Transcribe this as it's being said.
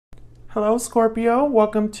Hello, Scorpio.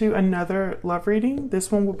 Welcome to another love reading.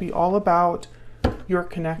 This one will be all about your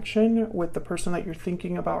connection with the person that you're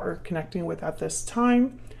thinking about or connecting with at this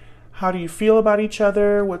time. How do you feel about each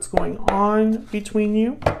other? What's going on between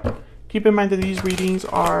you? Keep in mind that these readings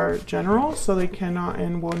are general, so they cannot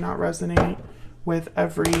and will not resonate with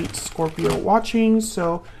every Scorpio watching.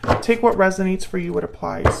 So take what resonates for you, what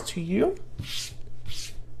applies to you.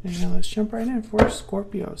 And now let's jump right in for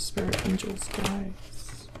Scorpio, spirit, angels, guides.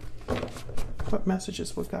 What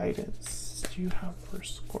messages, what guidance do you have for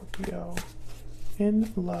Scorpio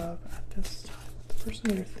in love at this time? The person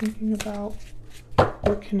that you're thinking about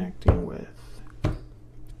or connecting with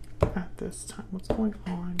at this time. What's going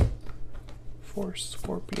on for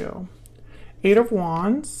Scorpio? Eight of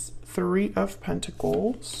Wands, Three of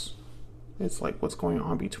Pentacles. It's like what's going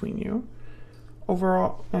on between you.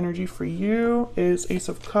 Overall energy for you is Ace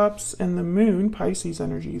of Cups and the Moon, Pisces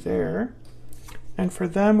energy there. And for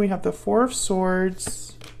them, we have the Four of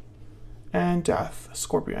Swords and Death,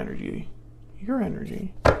 Scorpio energy, your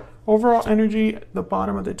energy. Overall energy, the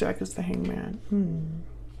bottom of the deck is the Hangman.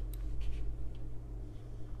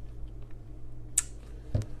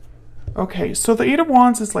 Okay, so the Eight of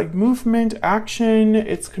Wands is like movement, action,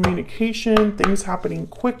 it's communication, things happening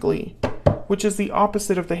quickly, which is the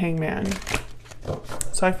opposite of the Hangman.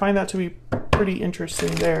 So I find that to be pretty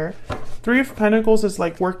interesting there. Three of Pentacles is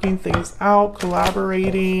like working things out,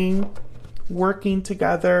 collaborating, working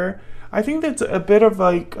together. I think that's a bit of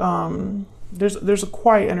like, there's a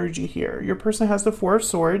quiet energy here. Your person has the Four of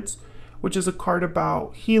Swords, which is a card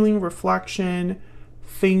about healing, reflection,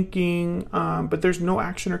 thinking, but there's no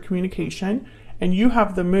action or communication. And you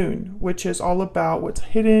have the Moon, which is all about what's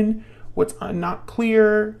hidden, what's not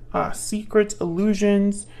clear, secrets,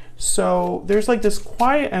 illusions. So there's like this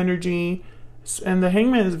quiet energy. And the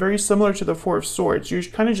Hangman is very similar to the Four of Swords. You're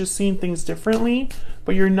kind of just seeing things differently,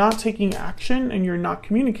 but you're not taking action and you're not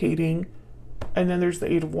communicating. And then there's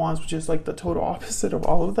the Eight of Wands, which is like the total opposite of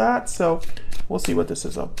all of that. So we'll see what this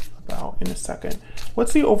is about in a second.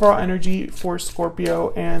 What's the overall energy for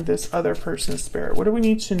Scorpio and this other person's spirit? What do we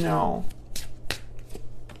need to know?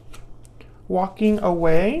 Walking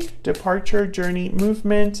away, departure, journey,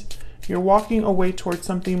 movement. You're walking away towards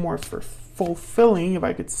something more fulfilling, if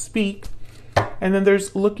I could speak. And then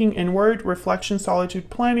there's looking inward, reflection, solitude,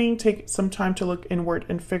 planning. Take some time to look inward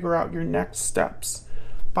and figure out your next steps.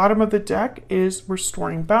 Bottom of the deck is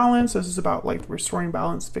restoring balance. This is about like restoring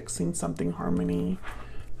balance, fixing something, harmony.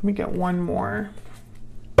 Let me get one more.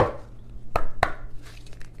 Okay,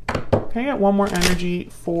 I got one more energy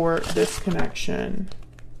for this connection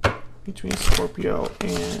between Scorpio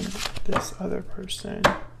and this other person.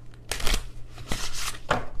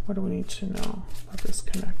 What do we need to know about this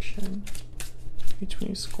connection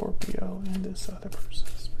between Scorpio and this other person?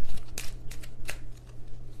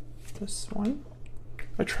 This one.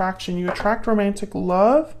 Attraction. You attract romantic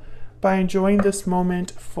love by enjoying this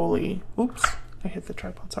moment fully. Oops, I hit the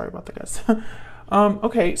tripod. Sorry about that, guys.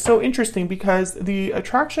 Okay, so interesting because the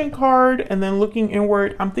attraction card and then looking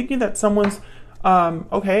inward, I'm thinking that someone's,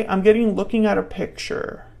 okay, I'm getting looking at a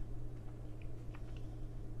picture.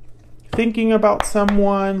 Thinking about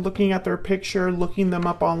someone, looking at their picture, looking them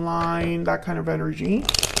up online, that kind of energy.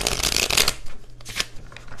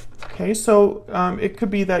 Okay, so it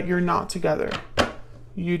could be that you're not together.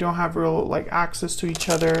 You don't have real like access to each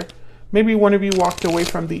other. Maybe one of you walked away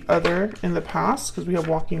from the other in the past because we have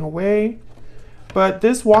walking away. But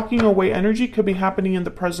this walking away energy could be happening in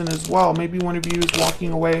the present as well. Maybe one of you is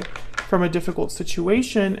walking away from a difficult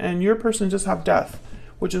situation and your person just have death,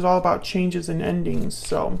 which is all about changes and endings.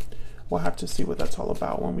 So we'll have to see what that's all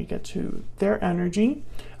about when we get to their energy.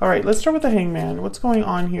 All right, let's start with the Hangman. What's going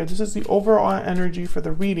on here? This is the overall energy for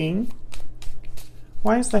the reading.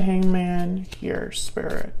 Why is the Hangman here,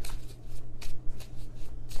 Spirit?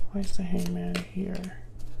 Why is the Hangman here?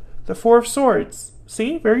 The Four of Swords.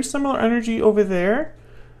 See, very similar energy over there.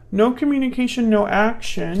 No communication, no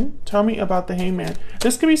action. Tell me about the Hangman.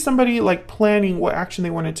 This could be somebody like planning what action they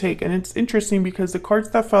want to take. And it's interesting because the cards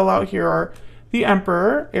that fell out here are the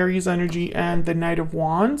Emperor, Aries energy, and the Knight of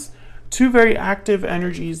Wands. Two very active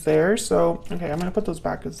energies there. So, okay, I'm going to put those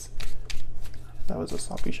back because that was a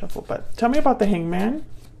sloppy shuffle. But tell me about the Hangman.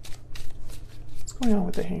 What's going on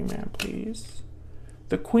with the Hangman, please?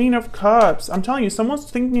 The Queen of Cups. I'm telling you, someone's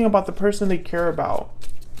thinking about the person they care about.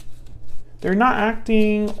 They're not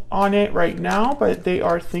acting on it right now, but they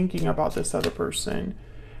are thinking about this other person.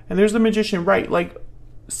 And there's the Magician, right? Like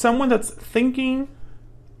someone that's thinking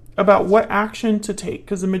about what action to take,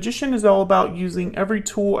 because the Magician is all about using every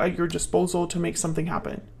tool at your disposal to make something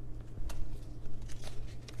happen.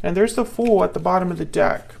 And there's the Fool at the bottom of the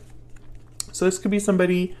deck. So this could be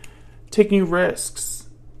somebody taking risks,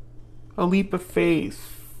 a leap of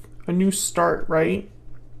faith, a new start, right?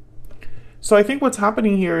 So I think what's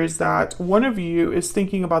happening here is that one of you is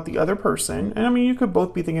thinking about the other person. And I mean, you could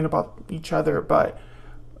both be thinking about each other, but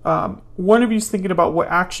one of you is thinking about what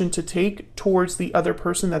action to take towards the other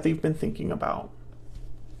person that they've been thinking about.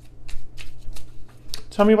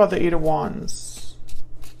 Tell me about the Eight of Wands.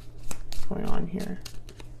 What's going on here?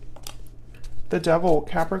 The Devil,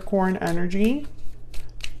 Capricorn energy.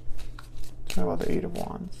 Tell me about the Eight of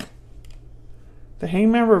Wands. The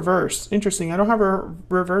Hangman reverse. Interesting. I don't have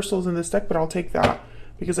reversals in this deck, but I'll take that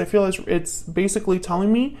because I feel it's basically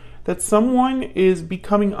telling me that someone is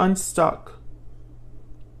becoming unstuck,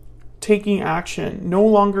 taking action, no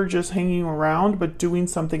longer just hanging around, but doing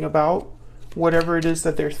something about whatever it is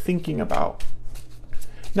that they're thinking about.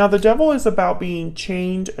 Now, the Devil is about being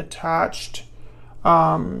chained, attached,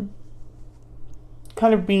 kind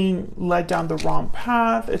of being led down the wrong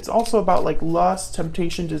path. It's also about like lust,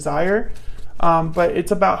 temptation, desire. But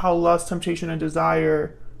it's about how lust, temptation, and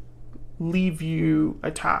desire leave you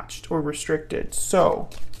attached or restricted. So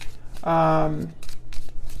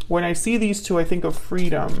when I see these two, I think of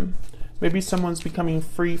freedom. Maybe someone's becoming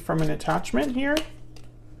free from an attachment here.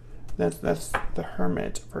 That's the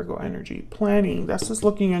Hermit, Virgo energy. Planning, that's just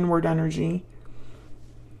looking inward energy.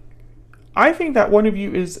 I think that one of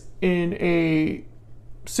you is in a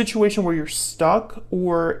situation where you're stuck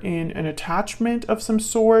or in an attachment of some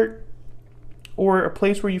sort, or a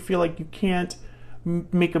place where you feel like you can't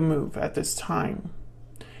make a move at this time.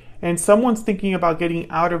 And someone's thinking about getting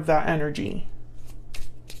out of that energy.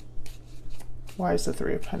 Why is the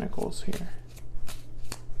Three of Pentacles here?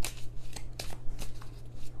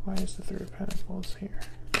 Why is the Three of Pentacles here?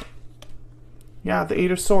 Yeah, the Eight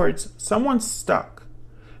of Swords. Someone's stuck.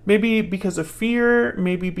 Maybe because of fear,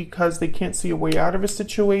 maybe because they can't see a way out of a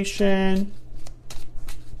situation.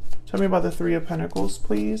 Tell me about the Three of Pentacles,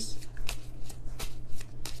 please.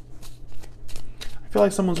 I feel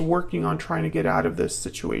like someone's working on trying to get out of this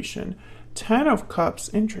situation. Ten of Cups,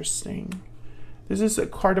 interesting. This is a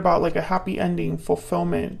card about like a happy ending,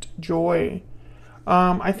 fulfillment, joy.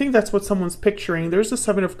 I think that's what someone's picturing. There's the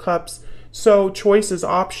Seven of Cups. So choices,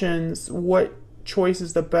 options, what choice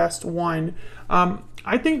is the best one?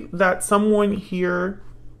 I think that someone here,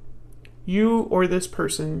 you or this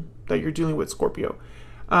person that you're dealing with, Scorpio,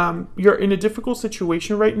 you're in a difficult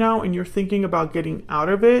situation right now and you're thinking about getting out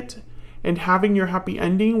of it and having your happy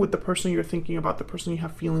ending with the person you're thinking about, the person you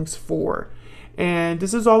have feelings for. And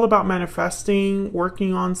this is all about manifesting,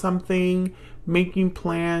 working on something, making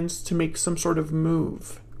plans to make some sort of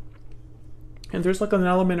move. And there's like an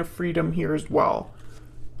element of freedom here as well.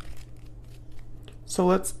 So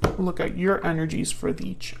let's look at your energies for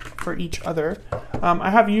each other.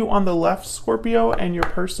 I have you on the left, Scorpio, and your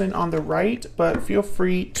person on the right, but feel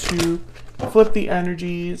free to flip the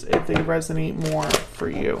energies if they resonate more for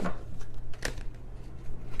you.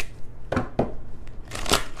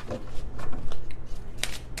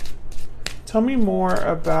 Tell me more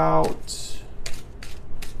about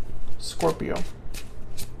Scorpio.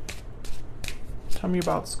 Tell me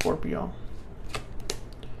about Scorpio.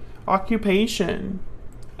 Occupation,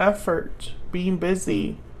 effort, being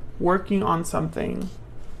busy, working on something.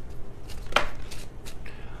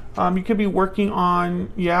 You could be working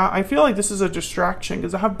on, yeah, I feel like this is a distraction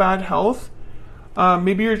because I have bad health.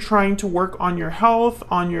 Maybe you're trying to work on your health,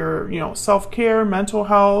 on your, self-care, mental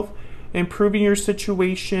health, improving your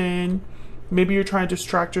situation. Maybe you're trying to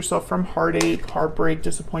distract yourself from heartache, heartbreak,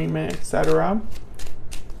 disappointment, etc.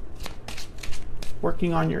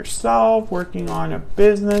 Working on yourself, working on a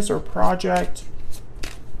business or project,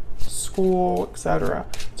 school, etc.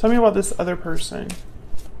 Tell me about this other person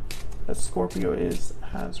that Scorpio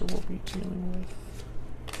has or will be dealing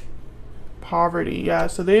with. Poverty, yeah.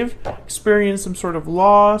 So they've experienced some sort of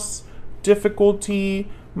loss, difficulty,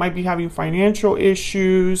 might be having financial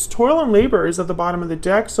issues. Toil and labor is at the bottom of the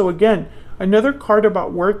deck. So again, another card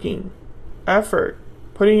about working, effort,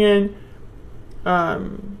 putting in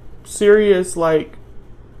serious like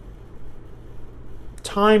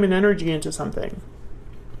time and energy into something.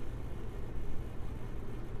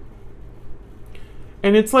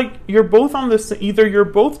 And it's like you're both on this, either you're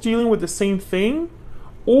both dealing with the same thing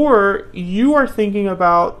or you are thinking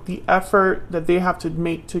about the effort that they have to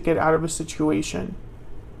make to get out of a situation,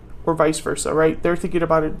 or vice versa, right? They're thinking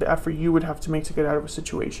about it, the effort you would have to make to get out of a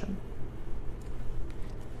situation.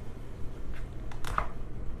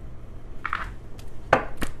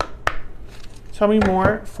 Tell me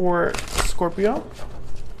more for Scorpio.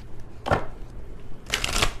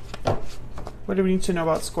 What do we need to know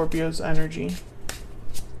about Scorpio's energy?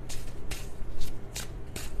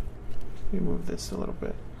 Let me move this a little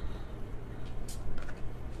bit.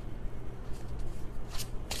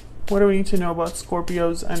 What do we need to know about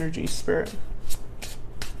Scorpio's energy, Spirit?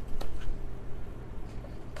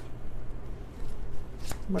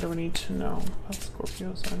 What do we need to know about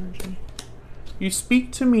Scorpio's energy? You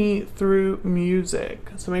speak to me through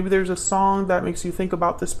music. So maybe there's a song that makes you think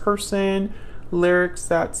about this person, lyrics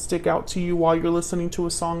that stick out to you while you're listening to a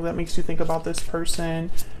song that makes you think about this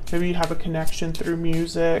person. Maybe you have a connection through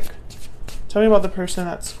music. Tell me about the person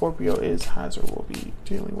that Scorpio is, has, or will be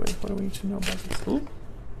dealing with. What do we need to know about this? Ooh.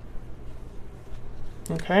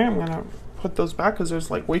 Okay, I'm gonna put those back because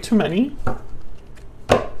there's like way too many.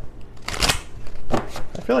 I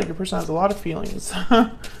feel like your person has a lot of feelings.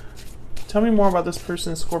 Tell me more about this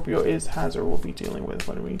person Scorpio is, has, or will be dealing with.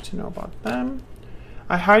 What do we need to know about them?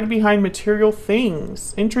 I hide behind material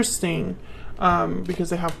things. Interesting. Because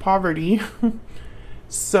they have poverty.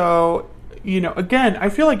 So, you know, again, I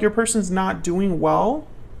feel like your person's not doing well.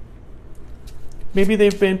 Maybe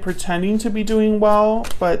they've been pretending to be doing well,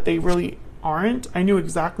 but they really aren't. I knew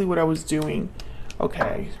exactly what I was doing.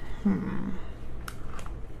 Okay.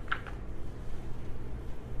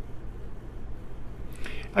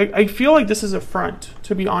 I feel like this is a front,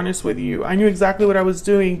 to be honest with you. I knew exactly what I was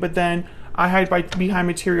doing, but then I hide behind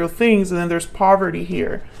material things, and then there's poverty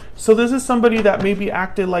here. So this is somebody that maybe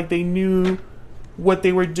acted like they knew what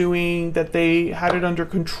they were doing, that they had it under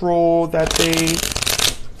control, that they,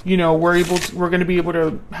 you know, were going to be able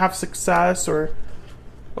to have success or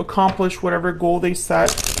accomplish whatever goal they set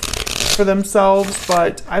for themselves.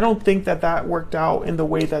 But I don't think that that worked out in the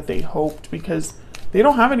way that they hoped, because they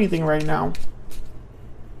don't have anything right now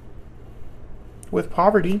with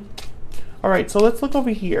poverty. All right, so let's look over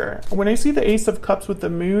here. When I see the Ace of Cups with the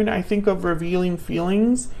Moon, I think of revealing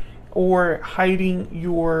feelings or hiding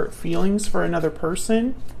your feelings for another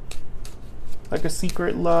person, like a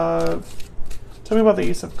secret love. Tell me about the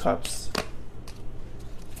Ace of Cups.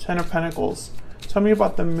 Ten of Pentacles. Tell me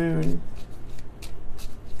about the Moon.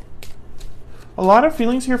 A lot of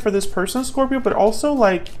feelings here for this person, Scorpio, but also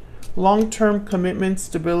like long-term commitments,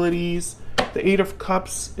 stabilities. The Eight of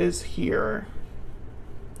Cups is here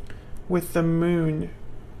with the Moon.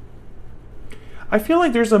 I feel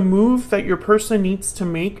like there's a move that your person needs to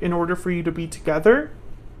make in order for you to be together.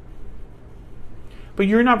 But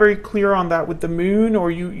you're not very clear on that with the Moon,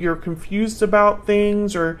 or you're confused about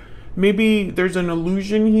things, or maybe there's an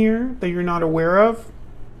illusion here that you're not aware of.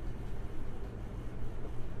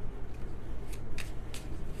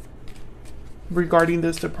 Regarding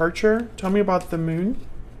this departure, tell me about the Moon.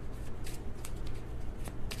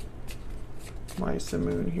 Why is the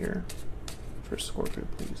Moon here for Scorpio,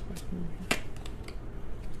 please? Why is the Moon here?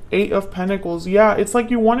 Eight of Pentacles. Yeah, it's like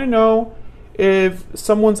you want to know if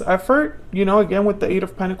someone's effort, you know, again with the Eight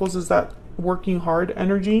of Pentacles, is that working hard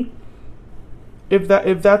energy. If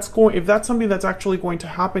that's something that's actually going to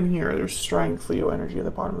happen here, there's strength, Leo energy at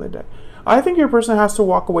the bottom of the deck. I think your person has to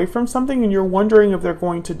walk away from something, and you're wondering if they're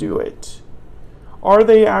going to do it. Are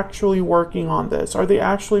they actually working on this? Are they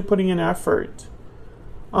actually putting in effort?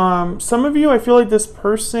 Some of you, I feel like this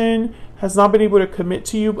person has not been able to commit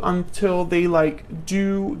to you until they like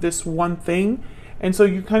do this one thing. And so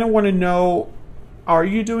you kind of want to know, are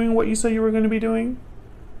you doing what you said you were going to be doing?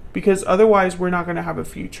 Because otherwise we're not going to have a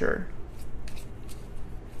future.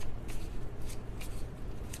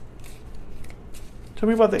 Tell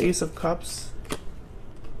me about the Ace of Cups.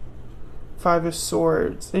 Five of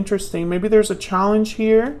Swords. Interesting. Maybe there's a challenge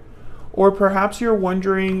here, or perhaps you're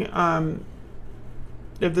wondering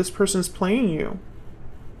if this person's playing you.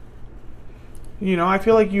 You know, I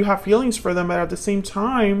feel like you have feelings for them, but at the same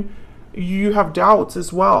time, you have doubts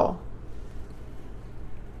as well.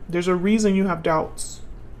 There's a reason you have doubts.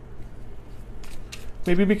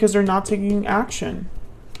 Maybe because they're not taking action.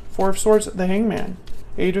 Four of Swords, the Hangman.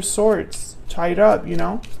 Eight of Swords, tied up, you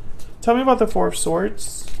know. Tell me about the Four of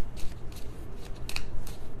Swords.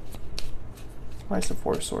 Why is the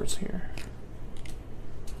Four of Swords here?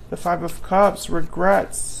 The Five of Cups,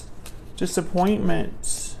 regrets,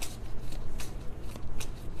 disappointment.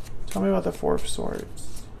 Tell me about the Four of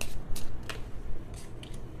Swords.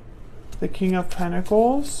 The King of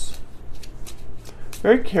Pentacles.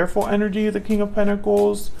 Very careful energy, the King of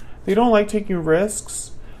Pentacles. They don't like taking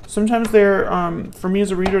risks. Sometimes they're, for me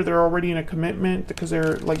as a reader, they're already in a commitment because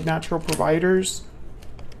they're like natural providers.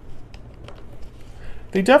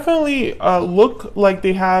 They definitely look like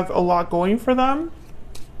they have a lot going for them.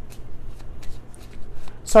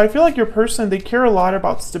 So I feel like your person, they care a lot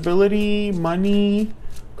about stability, money,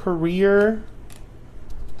 career.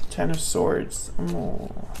 Ten of Swords.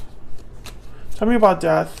 Oh. Tell me about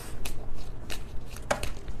death.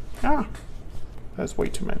 Ah, that's way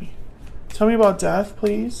too many. Tell me about death,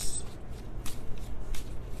 please.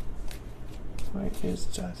 Why is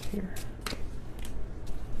death here?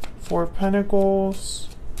 Four of Pentacles.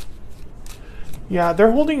 Yeah,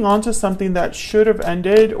 they're holding on to something that should have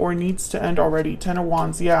ended or needs to end already. Ten of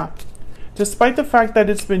Wands, yeah. Despite the fact that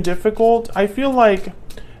it's been difficult, I feel like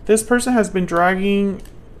this person has been dragging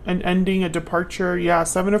an ending, a departure. Yeah,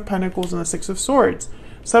 Seven of Pentacles and the Six of Swords.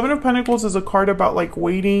 Seven of Pentacles is a card about like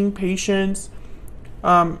waiting, patience,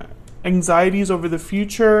 anxieties over the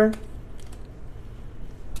future.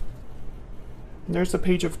 And there's the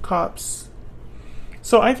Page of Cups.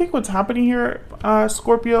 So I think what's happening here,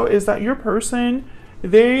 Scorpio, is that your person,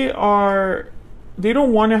 they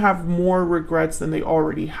don't want to have more regrets than they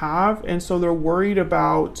already have. And so they're worried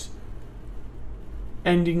about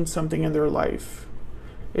ending something in their life.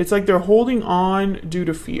 It's like they're holding on due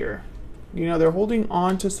to fear. You know, they're holding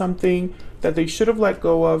on to something that they should have let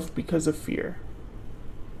go of because of fear.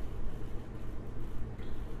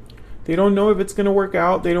 They don't know if it's going to work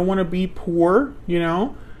out. They don't want to be poor, you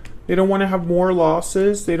know. They don't want to have more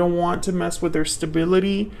losses. They don't want to mess with their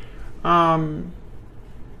stability. I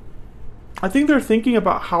think they're thinking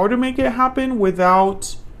about how to make it happen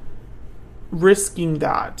without risking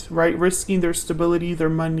that, right? Risking their stability, their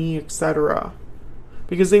money, etc.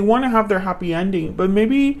 Because they want to have their happy ending, but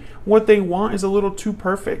maybe what they want is a little too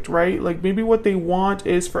perfect, right? Like maybe what they want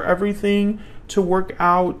is for everything to work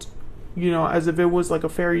out, you know, as if it was like a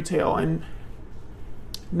fairy tale, and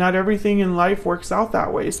not everything in life works out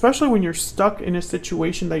that way, especially when you're stuck in a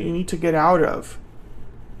situation that you need to get out of.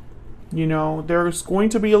 You know, there's going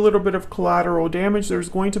to be a little bit of collateral damage. There's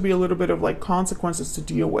going to be a little bit of like consequences to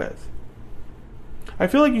deal with. I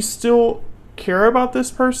feel like you still care about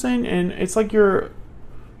this person, and it's like you're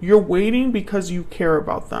waiting because you care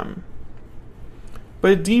about them.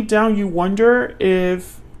 But deep down you wonder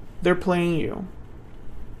if they're playing you.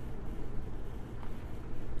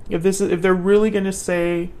 If they're really going to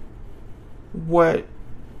say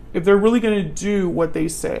if they're really going to do what they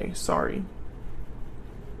say, sorry.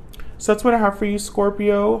 So that's what I have for you,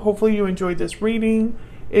 Scorpio. Hopefully you enjoyed this reading.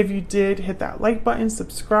 If you did, hit that like button,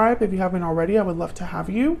 subscribe. If you haven't already, I would love to have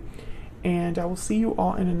you. And I will see you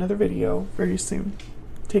all in another video very soon.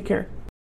 Take care.